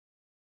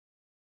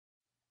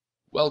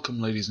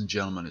Welcome ladies and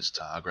gentlemen, it's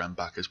Targran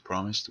back as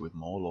promised with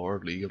more lore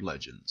of League of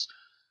Legends.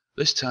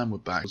 This time we're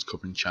back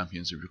covering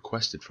champions who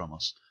requested from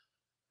us.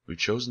 We've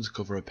chosen to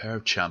cover a pair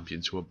of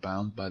champions who are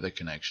bound by their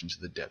connection to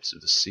the depths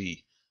of the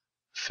sea.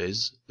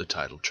 Fizz, the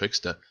title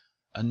trickster,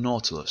 and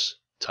Nautilus,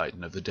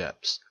 Titan of the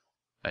Depths.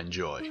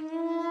 Enjoy.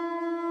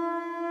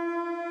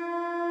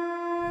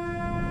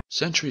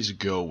 Centuries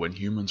ago, when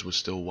humans were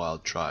still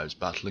wild tribes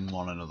battling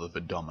one another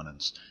for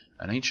dominance,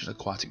 an ancient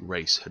aquatic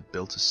race had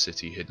built a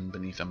city hidden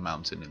beneath a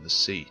mountain in the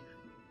sea.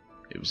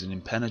 It was an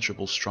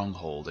impenetrable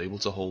stronghold able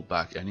to hold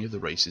back any of the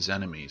race's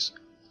enemies.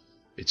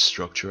 Its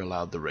structure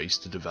allowed the race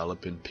to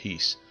develop in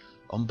peace,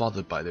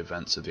 unbothered by the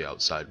events of the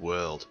outside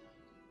world.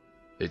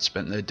 They'd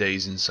spent their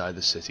days inside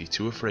the city,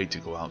 too afraid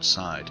to go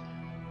outside.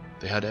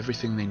 They had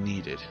everything they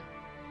needed,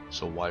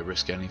 so why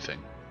risk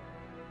anything?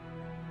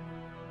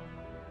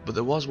 But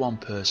there was one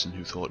person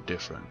who thought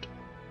different.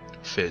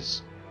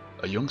 Fizz,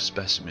 a young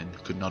specimen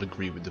who could not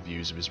agree with the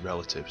views of his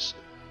relatives.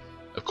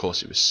 Of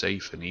course it was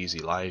safe and easy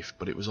life,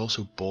 but it was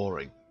also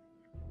boring.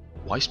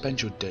 Why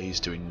spend your days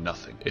doing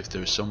nothing if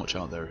there is so much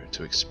out there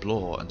to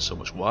explore and so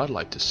much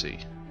wildlife to see?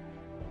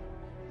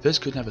 Fizz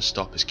could never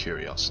stop his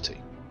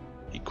curiosity.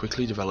 He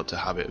quickly developed a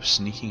habit of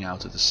sneaking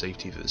out of the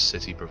safety that the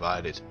city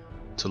provided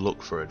to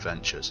look for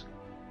adventures.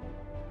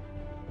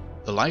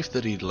 The life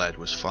that he'd led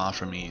was far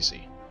from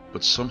easy,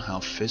 but somehow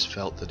Fizz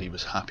felt that he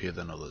was happier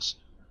than others.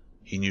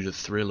 He knew the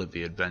thrill of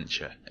the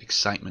adventure,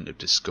 excitement of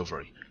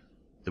discovery.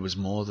 There was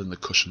more than the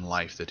cushioned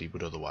life that he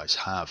would otherwise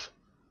have.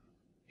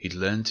 He'd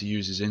learned to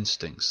use his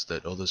instincts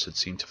that others had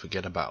seemed to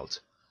forget about.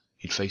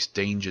 He'd faced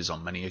dangers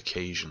on many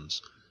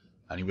occasions,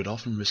 and he would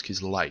often risk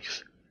his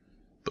life,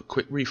 but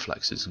quick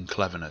reflexes and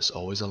cleverness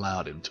always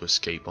allowed him to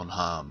escape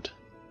unharmed.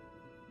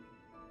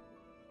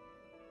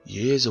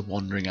 Years of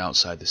wandering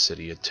outside the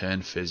city had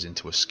turned Fizz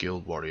into a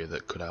skilled warrior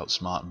that could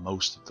outsmart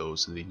most of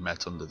those that he'd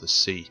met under the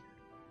sea.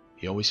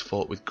 He always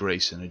fought with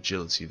grace and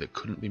agility that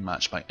couldn't be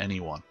matched by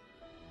anyone.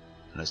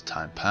 And as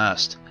time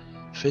passed,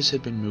 Fizz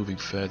had been moving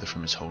further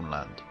from his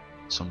homeland,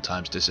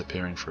 sometimes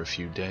disappearing for a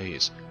few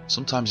days,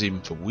 sometimes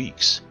even for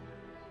weeks.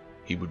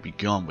 He would be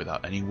gone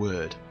without any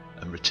word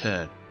and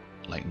return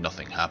like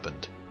nothing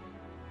happened.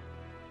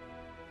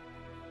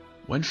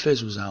 When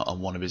Fizz was out on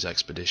one of his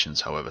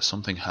expeditions, however,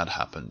 something had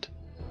happened.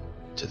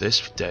 To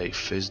this day,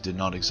 Fizz did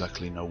not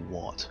exactly know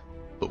what,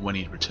 but when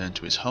he returned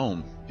to his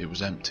home, it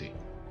was empty.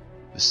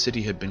 The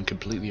city had been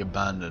completely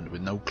abandoned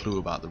with no clue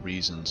about the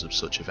reasons of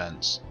such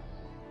events.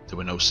 There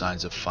were no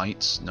signs of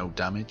fights, no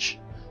damage,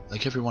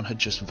 like everyone had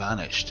just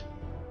vanished.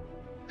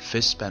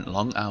 Fizz spent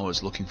long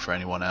hours looking for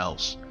anyone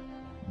else,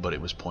 but it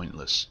was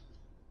pointless.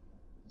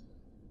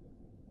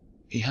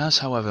 He has,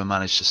 however,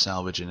 managed to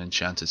salvage an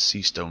enchanted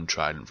sea stone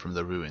trident from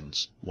the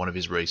ruins, one of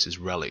his race's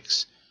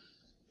relics.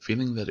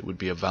 Feeling that it would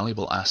be a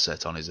valuable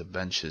asset on his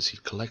adventures, he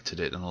collected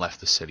it and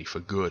left the city for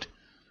good.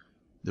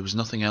 There was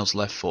nothing else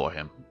left for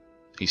him.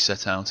 He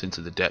set out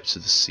into the depths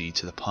of the sea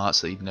to the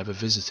parts that he'd never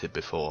visited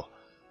before,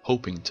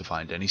 hoping to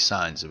find any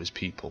signs of his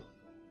people.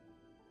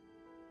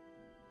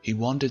 He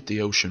wandered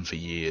the ocean for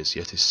years,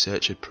 yet his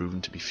search had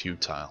proven to be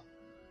futile.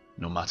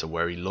 No matter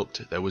where he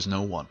looked, there was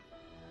no one,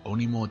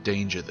 only more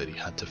danger that he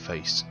had to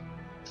face.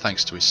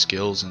 Thanks to his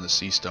skills in the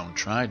sea stone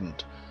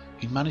trident,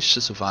 he'd managed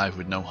to survive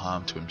with no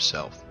harm to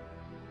himself.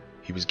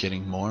 He was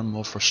getting more and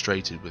more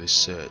frustrated with his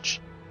search.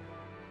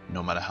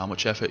 No matter how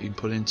much effort he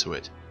put into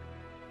it,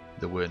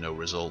 there were no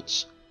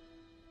results.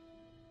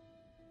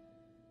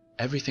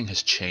 Everything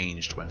has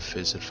changed when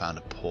Fizz had found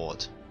a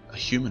port, a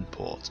human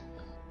port,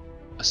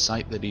 a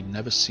site that he'd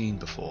never seen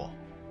before.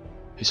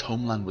 His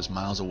homeland was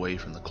miles away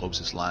from the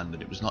closest land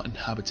and it was not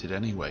inhabited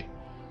anyway.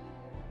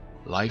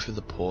 Life at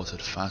the port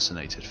had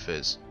fascinated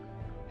Fizz.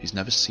 He's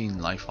never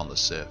seen life on the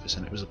surface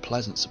and it was a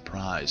pleasant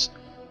surprise.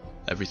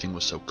 Everything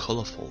was so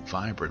colourful,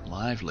 vibrant,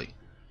 lively.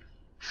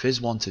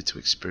 Fizz wanted to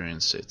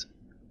experience it.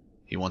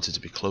 He wanted to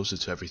be closer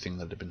to everything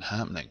that had been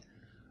happening,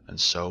 and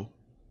so,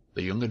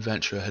 the young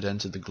adventurer had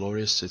entered the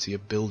glorious city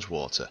of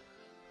Bilgewater,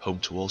 home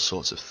to all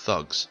sorts of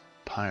thugs,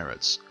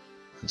 pirates,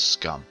 and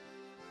scum.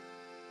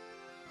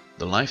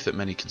 The life that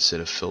many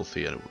consider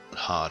filthy and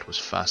hard was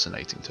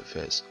fascinating to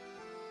Fizz.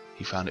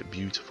 He found it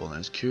beautiful, and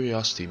his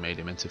curiosity made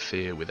him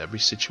interfere with every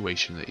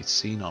situation that he'd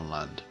seen on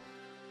land.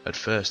 At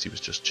first he was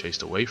just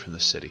chased away from the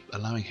city,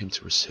 allowing him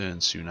to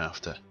return soon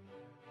after.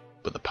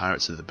 But the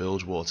pirates of the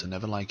Bilgewater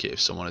never like it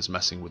if someone is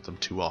messing with them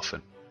too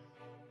often.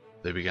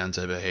 They began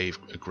to behave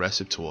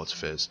aggressive towards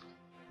Fizz,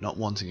 not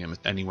wanting him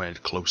anywhere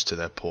close to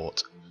their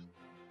port.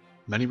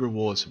 Many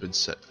rewards had been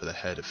set for the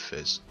head of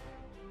Fizz.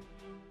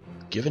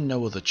 Given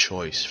no other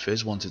choice,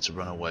 Fizz wanted to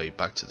run away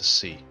back to the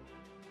sea.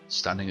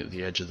 Standing at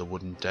the edge of the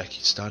wooden deck,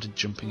 he started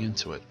jumping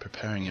into it,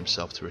 preparing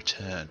himself to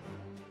return.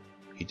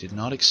 He did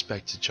not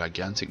expect a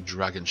gigantic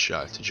dragon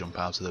shark to jump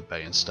out of the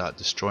bay and start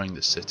destroying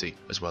the city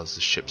as well as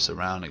the ships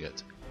surrounding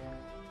it.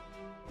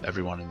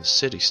 Everyone in the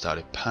city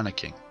started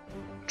panicking,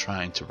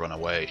 trying to run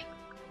away.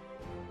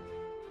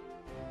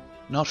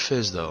 Not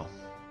Fizz though.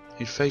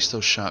 He'd faced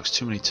those sharks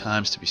too many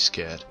times to be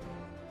scared.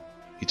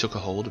 He took a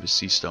hold of his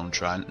sea stone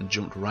trident and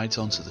jumped right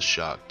onto the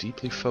shark,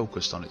 deeply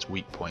focused on its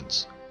weak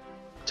points.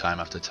 Time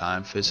after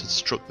time, Fizz had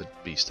struck the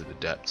beast of the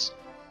depths.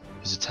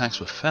 His attacks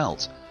were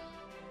felt,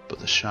 but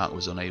the shark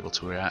was unable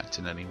to react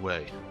in any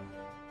way.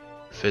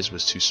 Fizz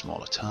was too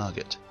small a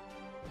target.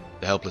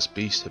 The helpless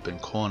beast had been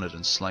cornered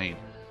and slain,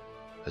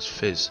 as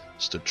Fizz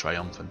stood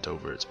triumphant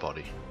over its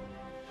body.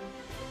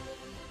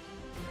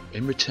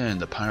 In return,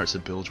 the pirates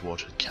of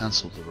Bilgewater had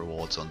cancelled the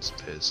rewards on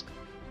Fizz.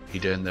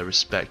 He'd earned their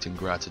respect and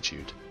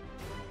gratitude.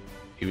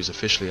 He was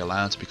officially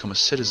allowed to become a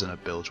citizen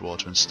of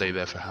Bilgewater and stay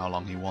there for how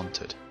long he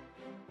wanted.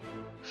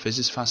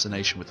 Fizz's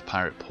fascination with the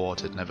pirate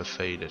port had never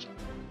faded,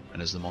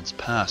 and as the months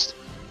passed,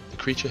 the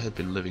creature had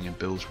been living in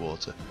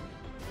Bilgewater,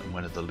 and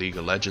when the League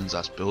of Legends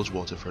asked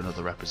Bilgewater for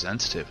another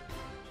representative,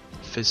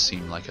 Fizz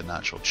seemed like a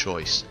natural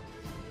choice.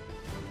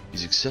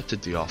 He's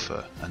accepted the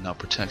offer and now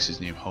protects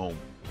his new home,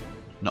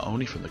 not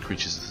only from the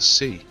creatures of the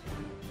sea,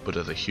 but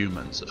other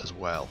humans as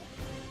well.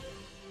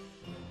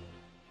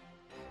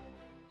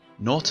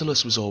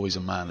 Nautilus was always a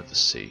man of the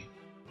sea.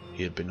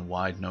 He had been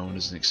wide known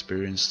as an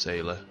experienced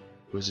sailor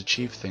who has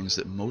achieved things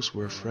that most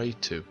were afraid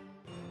to.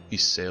 He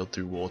sailed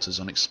through waters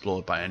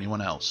unexplored by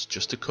anyone else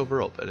just to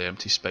cover up an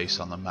empty space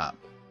on the map.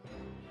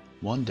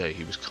 One day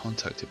he was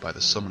contacted by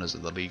the summoners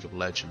of the League of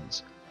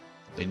Legends.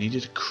 They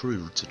needed a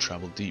crew to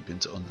travel deep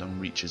into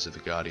unknown reaches of the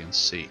Guardian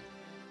Sea.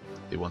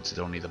 They wanted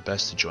only the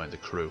best to join the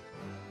crew,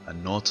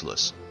 and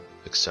Nautilus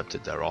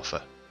accepted their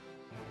offer.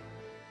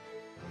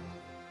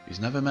 He's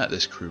never met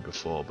this crew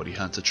before, but he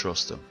had to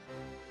trust them.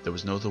 There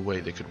was no other way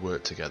they could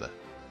work together.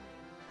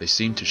 They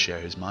seemed to share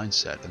his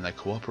mindset, and their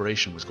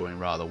cooperation was going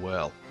rather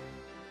well.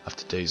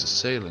 After days of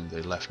sailing,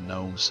 they left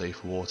known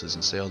safe waters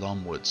and sailed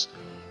onwards,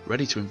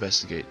 ready to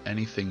investigate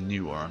anything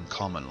new or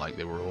uncommon like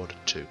they were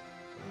ordered to.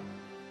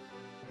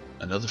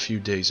 Another few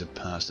days have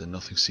passed and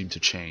nothing seemed to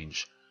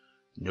change.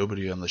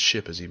 Nobody on the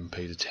ship has even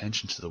paid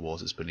attention to the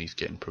waters beneath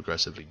getting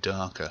progressively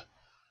darker.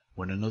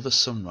 When another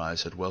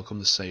sunrise had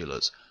welcomed the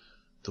sailors,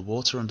 the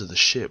water under the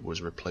ship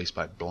was replaced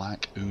by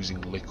black,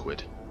 oozing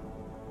liquid.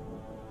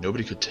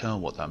 Nobody could tell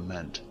what that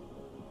meant.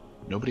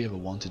 Nobody ever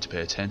wanted to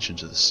pay attention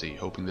to the sea,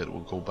 hoping that it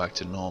would go back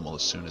to normal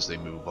as soon as they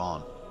move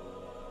on.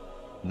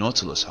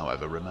 Nautilus,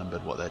 however,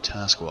 remembered what their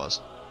task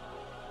was.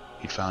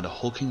 He'd found a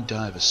hulking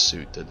diver's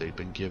suit that they'd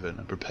been given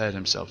and prepared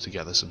himself to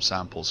gather some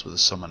samples for the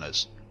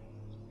summoners.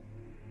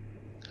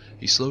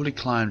 He slowly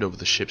climbed over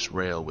the ship's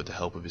rail with the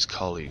help of his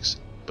colleagues,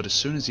 but as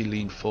soon as he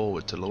leaned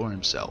forward to lower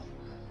himself,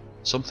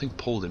 something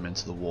pulled him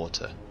into the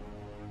water.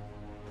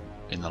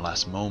 In the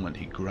last moment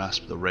he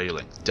grasped the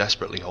railing,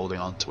 desperately holding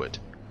onto it,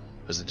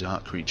 as the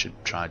dark creature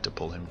tried to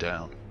pull him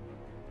down.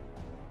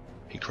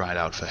 He cried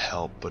out for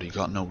help, but he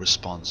got no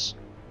response.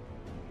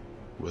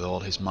 With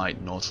all his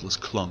might, Nautilus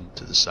clung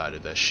to the side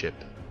of their ship.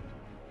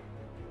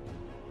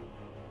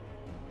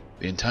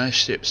 The entire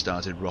ship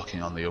started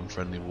rocking on the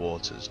unfriendly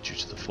waters due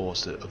to the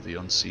force of the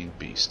unseen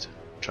beast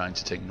trying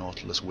to take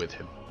Nautilus with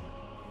him,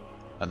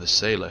 and the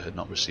sailor had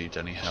not received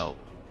any help.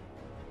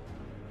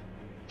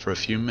 For a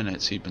few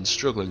minutes he'd been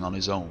struggling on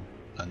his own,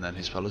 and then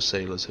his fellow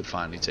sailors had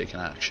finally taken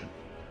action.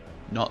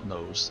 Not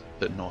those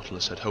that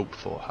Nautilus had hoped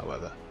for,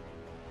 however.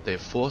 They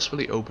had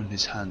forcefully opened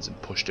his hands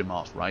and pushed him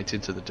off right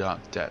into the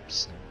dark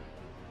depths.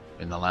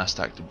 In the last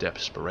act of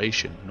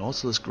desperation,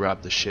 Nautilus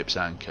grabbed the ship's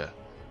anchor,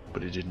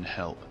 but it didn't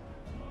help.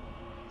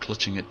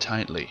 Clutching it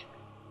tightly,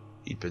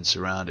 he'd been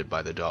surrounded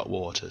by the dark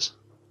waters.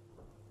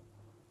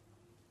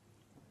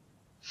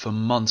 For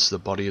months the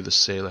body of the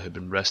sailor had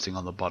been resting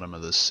on the bottom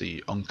of the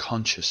sea,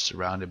 unconscious,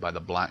 surrounded by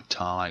the black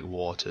tar-like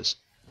waters.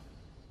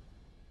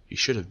 He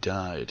should have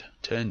died,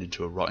 turned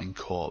into a rotting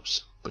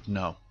corpse, but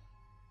no.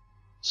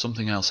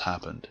 Something else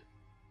happened.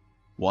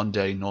 One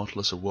day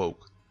Nautilus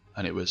awoke,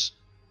 and it was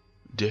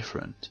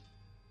different.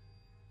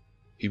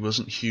 He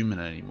wasn't human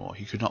anymore.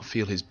 He could not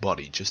feel his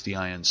body, just the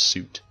iron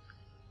suit.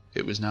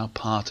 It was now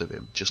part of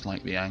him, just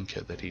like the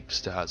anchor that he'd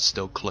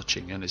still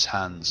clutching in his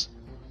hands.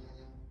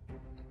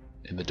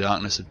 In the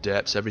darkness of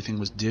depths, everything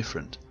was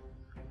different.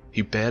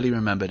 He barely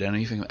remembered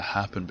anything that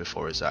happened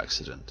before his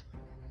accident.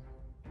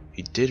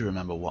 He did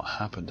remember what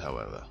happened,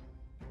 however.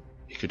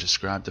 He could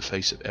describe the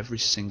face of every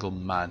single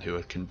man who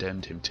had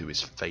condemned him to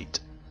his fate.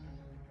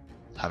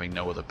 Having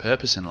no other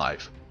purpose in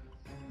life,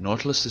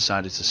 Nautilus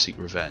decided to seek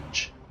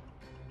revenge.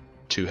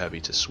 Too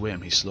heavy to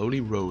swim, he slowly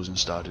rose and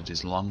started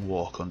his long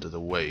walk under the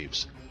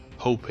waves,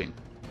 hoping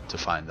to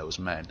find those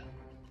men.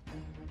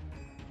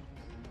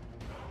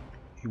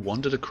 He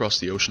wandered across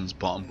the ocean's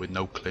bottom with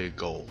no clear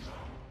goal.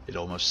 It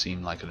almost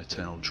seemed like an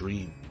eternal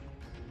dream.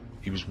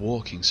 He was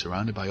walking,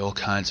 surrounded by all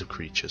kinds of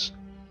creatures,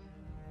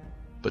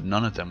 but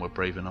none of them were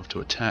brave enough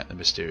to attack the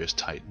mysterious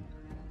Titan.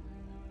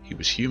 He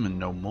was human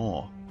no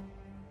more.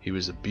 He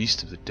was a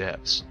beast of the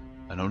depths,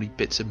 and only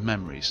bits of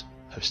memories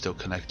have still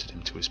connected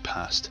him to his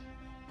past.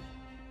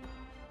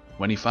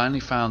 When he finally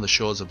found the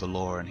shores of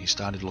Valoran, he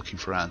started looking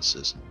for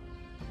answers,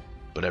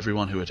 but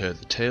everyone who had heard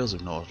the tales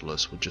of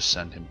Nautilus would just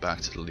send him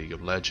back to the League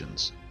of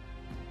Legends.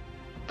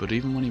 But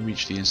even when he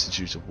reached the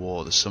Institute of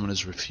War, the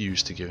summoners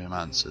refused to give him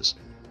answers.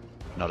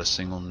 Not a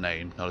single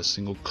name, not a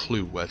single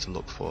clue where to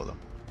look for them.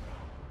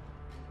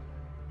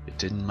 It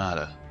didn't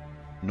matter.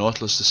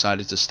 Nautilus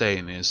decided to stay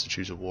in the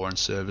Institute of War and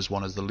serve as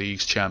one of the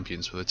League's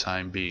champions for the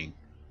time being.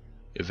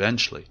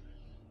 Eventually,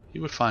 he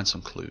would find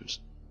some clues,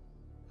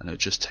 and it would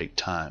just take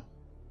time.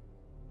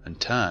 And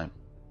time,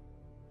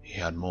 he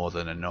had more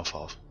than enough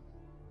of.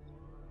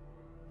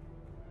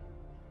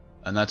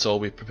 And that's all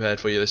we've prepared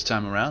for you this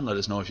time around. Let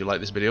us know if you like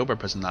this video by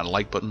pressing that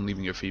like button,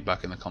 leaving your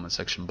feedback in the comment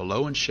section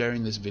below, and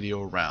sharing this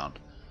video around.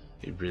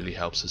 It really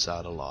helps us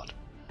out a lot.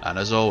 And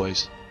as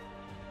always,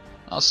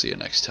 I'll see you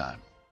next time.